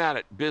learn that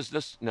at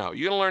business? No.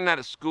 You're going to learn that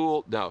at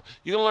school? No.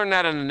 You're going to learn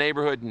that in the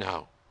neighborhood?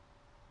 No.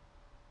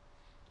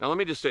 Now, let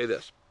me just say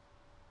this.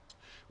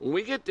 When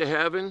we get to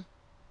heaven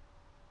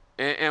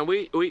and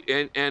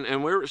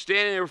we're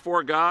standing there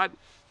before God,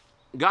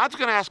 God's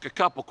going to ask a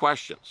couple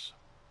questions.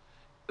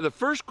 The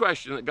first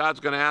question that God's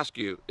going to ask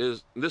you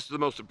is, this is the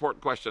most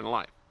important question in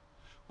life.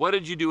 What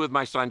did you do with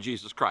my son,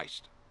 Jesus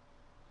Christ?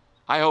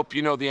 I hope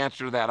you know the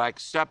answer to that. I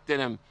accepted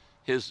him,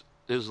 his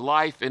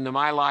life into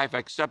my life. I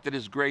accepted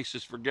his grace,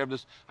 his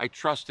forgiveness. I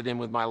trusted him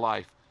with my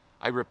life.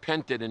 I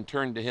repented and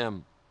turned to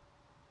him.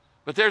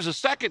 But there's a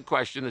second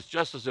question that's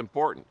just as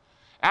important.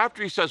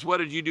 After he says, what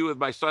did you do with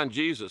my son,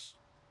 Jesus?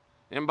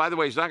 And by the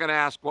way, he's not going to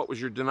ask, what was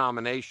your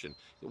denomination?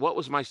 What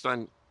was my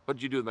son? What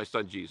did you do with my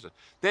son Jesus?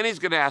 Then he's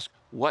going to ask,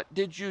 what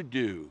did you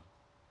do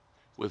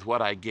with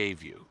what I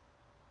gave you?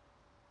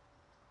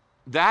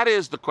 That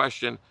is the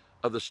question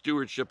of the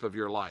stewardship of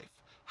your life.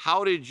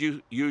 How did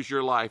you use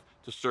your life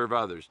to serve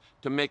others,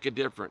 to make a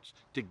difference,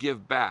 to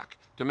give back,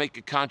 to make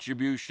a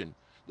contribution?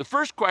 The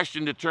first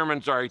question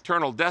determines our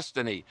eternal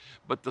destiny,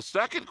 but the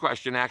second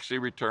question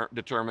actually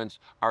determines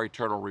our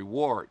eternal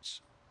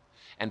rewards.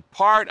 And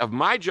part of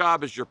my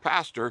job as your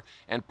pastor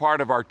and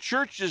part of our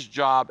church's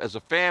job as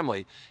a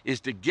family is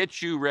to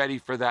get you ready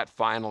for that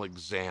final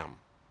exam.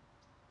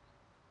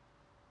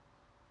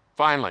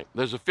 Finally,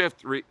 there's a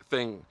fifth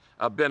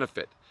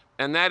benefit,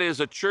 and that is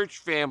a church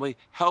family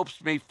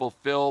helps me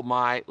fulfill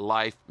my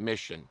life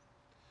mission.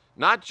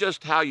 Not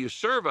just how you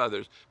serve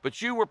others,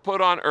 but you were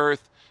put on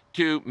earth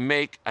to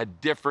make a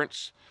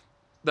difference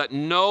that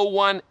no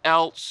one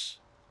else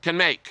can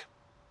make.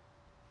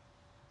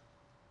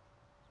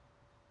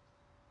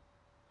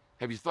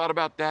 Have you thought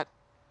about that?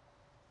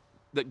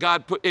 That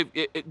God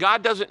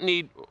God doesn't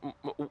need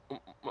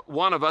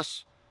one of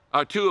us,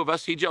 two of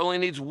us, he only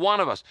needs one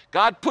of us.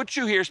 God put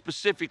you here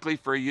specifically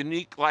for a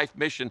unique life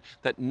mission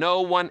that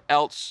no one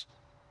else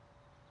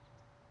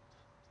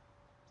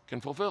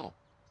can fulfill.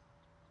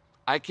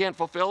 I can't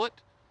fulfill it.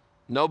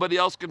 Nobody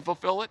else can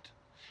fulfill it.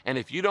 And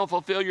if you don't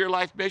fulfill your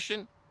life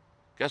mission,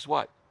 guess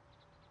what?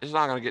 It's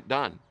not going to get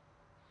done.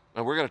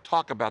 And we're going to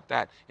talk about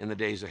that in the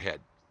days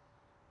ahead.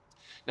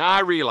 Now,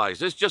 I realize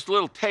this is just a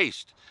little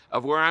taste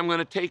of where I'm going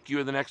to take you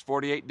in the next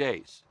 48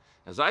 days.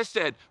 As I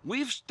said,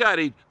 we've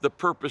studied the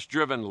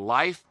purpose-driven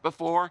life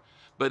before,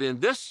 but in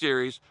this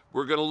series,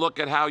 we're going to look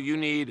at how you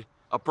need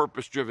a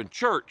purpose-driven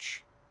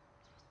church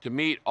to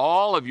meet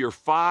all of your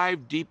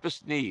 5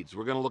 deepest needs.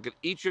 We're going to look at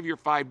each of your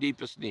 5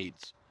 deepest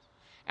needs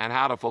and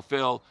how to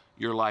fulfill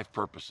your life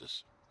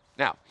purposes.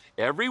 Now,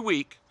 every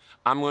week,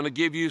 I'm going to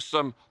give you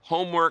some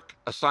homework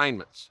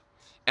assignments.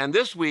 And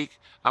this week,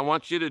 I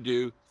want you to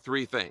do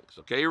 3 things.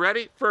 Okay, you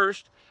ready?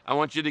 First, I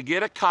want you to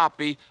get a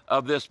copy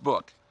of this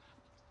book,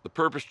 The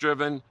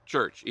Purpose-Driven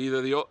Church,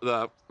 either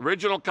the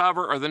original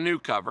cover or the new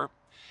cover.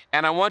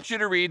 And I want you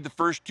to read the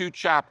first 2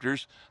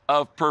 chapters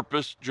of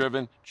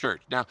Purpose-Driven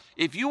Church. Now,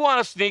 if you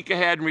want to sneak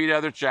ahead and read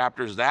other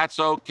chapters, that's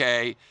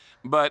okay.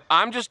 But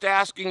I'm just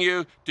asking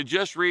you to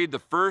just read the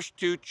first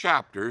 2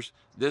 chapters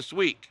this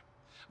week.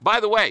 By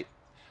the way,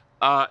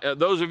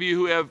 those of you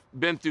who have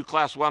been through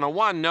Class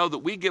 101 know that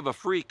we give a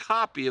free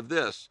copy of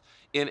this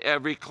in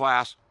every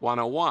Class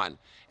 101.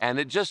 And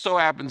it just so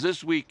happens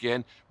this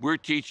weekend, we're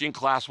teaching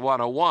Class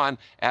 101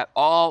 at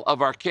all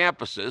of our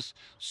campuses.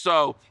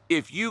 So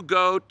if you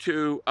go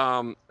to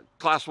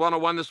Class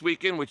 101 this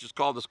weekend, which is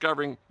called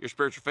Discovering Your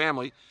Spiritual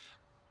Family,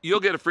 you'll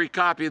get a free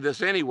copy of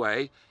this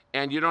anyway,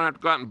 and you don't have to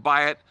go out and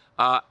buy it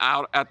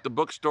out at the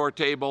bookstore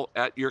table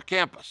at your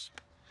campus.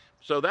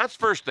 So that's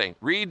first thing.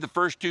 Read the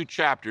first 2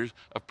 chapters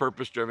of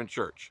Purpose-Driven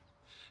Church.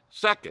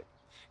 Second,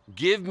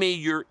 give me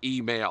your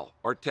email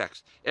or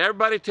text.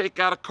 Everybody take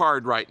out a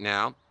card right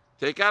now.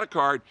 Take out a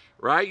card,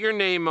 write your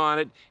name on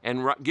it,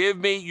 and give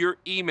me your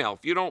email.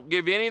 If you don't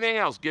give anything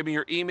else, give me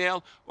your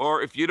email.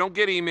 Or if you don't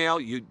get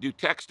email, you do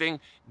texting,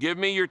 give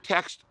me your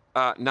text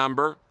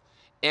number,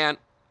 and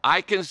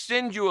I can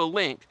send you a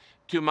link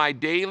to my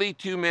daily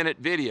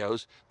 2-minute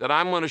videos that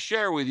I'm going to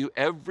share with you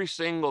every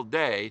single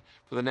day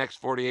for the next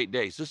 48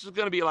 days. This is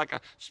going to be like a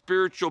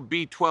spiritual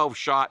B12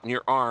 shot in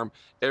your arm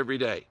every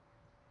day.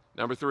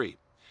 Number 3,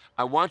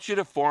 I want you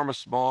to form a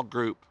small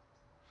group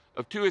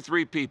of 2 or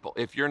 3 people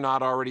if you're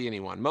not already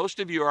in one. Most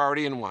of you are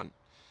already in one.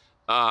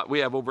 We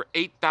have over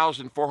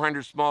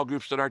 8,400 small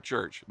groups at our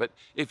church. But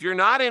if you're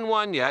not in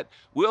one yet,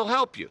 we'll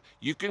help you.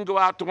 You can go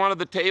out to one of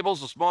the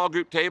tables, a small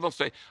group table,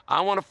 say,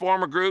 I want to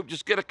form a group.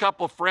 Just get a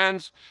couple of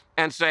friends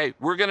and say,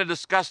 we're going to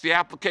discuss the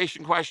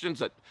application questions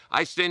that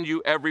I send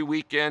you every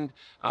weekend,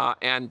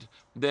 and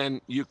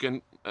then you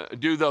can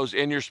do those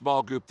in your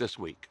small group this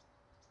week.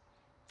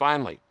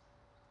 Finally,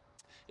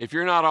 if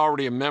you're not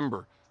already a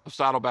member of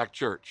Saddleback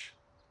Church,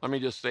 let me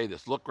just say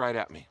this. Look right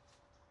at me.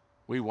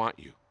 We want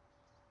you.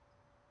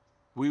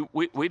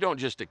 We don't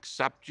just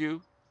accept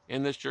you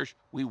in this church.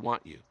 We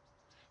want you.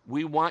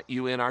 We want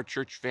you in our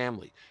church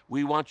family.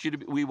 We want you to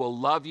be, we will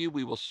love you.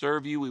 We will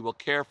serve you. We will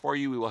care for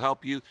you. We will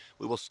help you.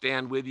 We will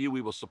stand with you.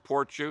 We will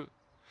support you.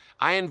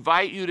 I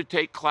invite you to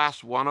take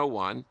Class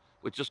 101,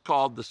 which is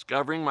called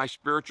Discovering My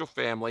Spiritual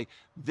Family,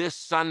 this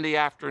Sunday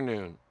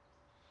afternoon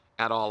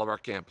at all of our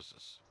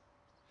campuses.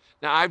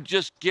 Now, I've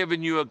just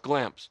given you a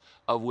glimpse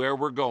of where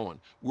we're going.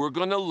 We're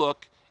going to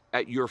look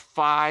at your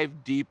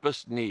 5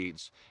 deepest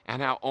needs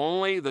and how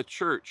only the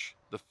church,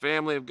 the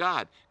family of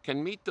God,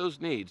 can meet those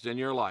needs in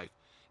your life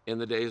in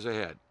the days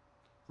ahead.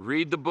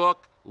 Read the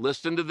book,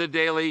 listen to the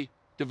daily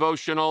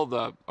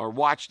devotional, or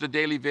watch the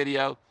daily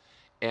video,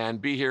 and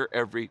be here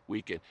every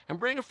weekend. And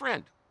bring a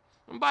friend.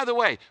 And by the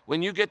way,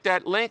 when you get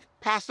that link,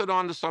 pass it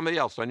on to somebody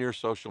else on your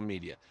social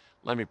media.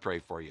 Let me pray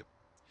for you.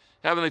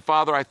 Heavenly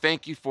Father, I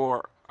thank you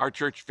for our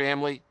church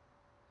family.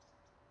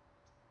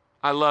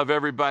 I love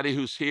everybody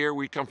who's here.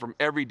 We come from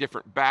every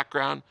different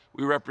background.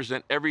 We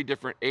represent every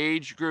different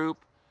age group,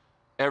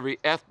 every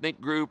ethnic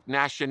group,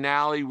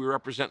 nationality. We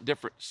represent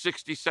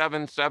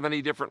 67,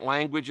 70 different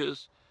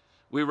languages.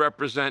 We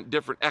represent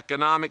different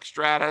economic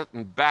strata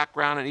and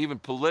background and even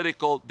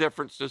political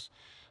differences.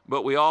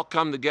 But we all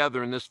come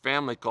together in this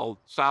family called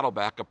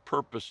Saddleback, a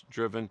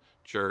purpose-driven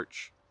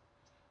church,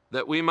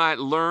 that we might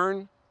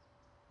learn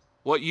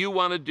what you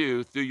want to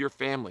do through your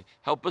family.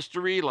 Help us to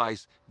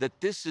realize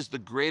that this is the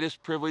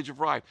greatest privilege of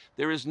life.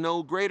 There is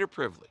no greater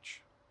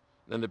privilege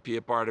than to be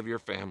a part of your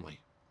family.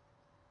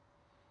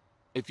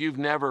 If you've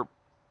never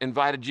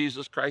invited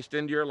Jesus Christ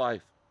into your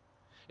life,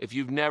 if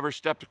you've never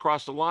stepped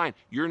across the line,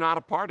 you're not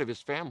a part of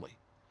his family.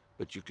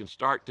 But you can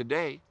start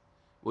today.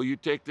 Will you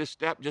take this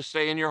step? Just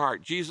say in your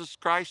heart, Jesus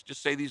Christ,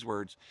 just say these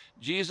words.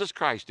 Jesus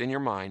Christ, in your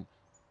mind,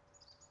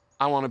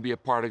 I want to be a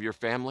part of your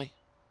family.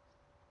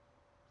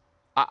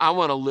 I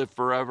want to live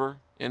forever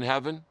in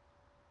heaven,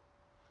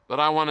 but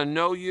I want to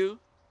know you,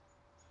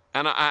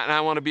 and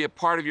I want to be a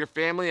part of your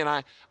family, and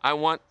I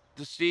want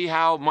to see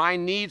how my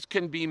needs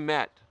can be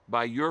met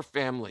by your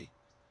family,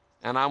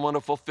 and I want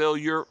to fulfill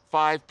your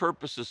 5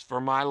 purposes for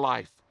my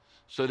life.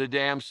 So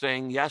today I'm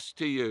saying yes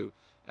to you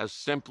as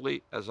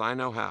simply as I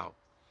know how,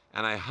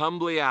 and I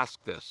humbly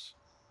ask this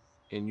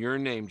in your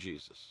name,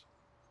 Jesus.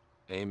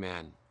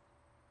 Amen.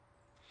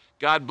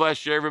 God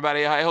bless you,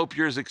 everybody. I hope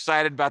you're as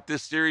excited about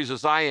this series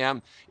as I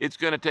am. It's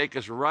going to take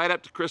us right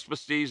up to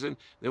Christmas season.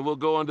 Then we'll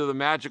go into the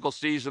magical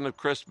season of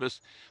Christmas.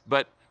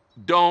 But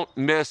don't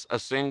miss a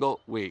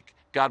single week.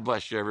 God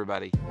bless you,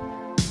 everybody.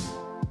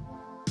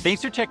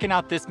 Thanks for checking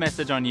out this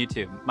message on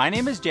YouTube. My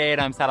name is Jay, and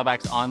I'm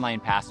Saddleback's online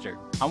pastor.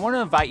 I want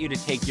to invite you to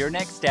take your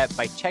next step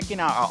by checking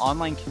out our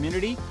online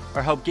community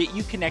or help get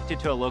you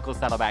connected to a local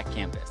Saddleback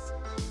campus.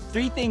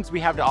 3 things we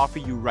have to offer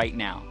you right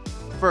now.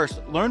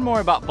 First, learn more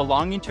about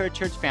belonging to a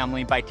church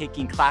family by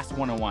taking Class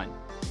 101.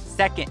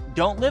 Second,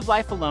 don't live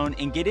life alone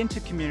and get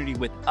into community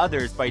with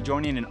others by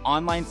joining an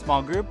online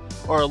small group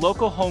or a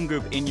local home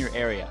group in your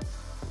area.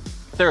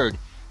 Third,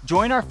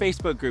 join our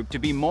Facebook group to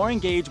be more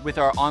engaged with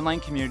our online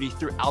community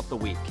throughout the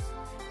week.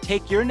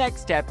 Take your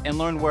next step and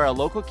learn where a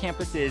local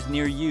campus is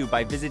near you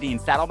by visiting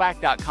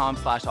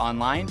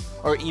saddleback.com/online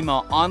or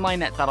email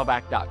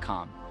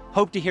online@saddleback.com.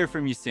 Hope to hear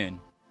from you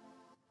soon.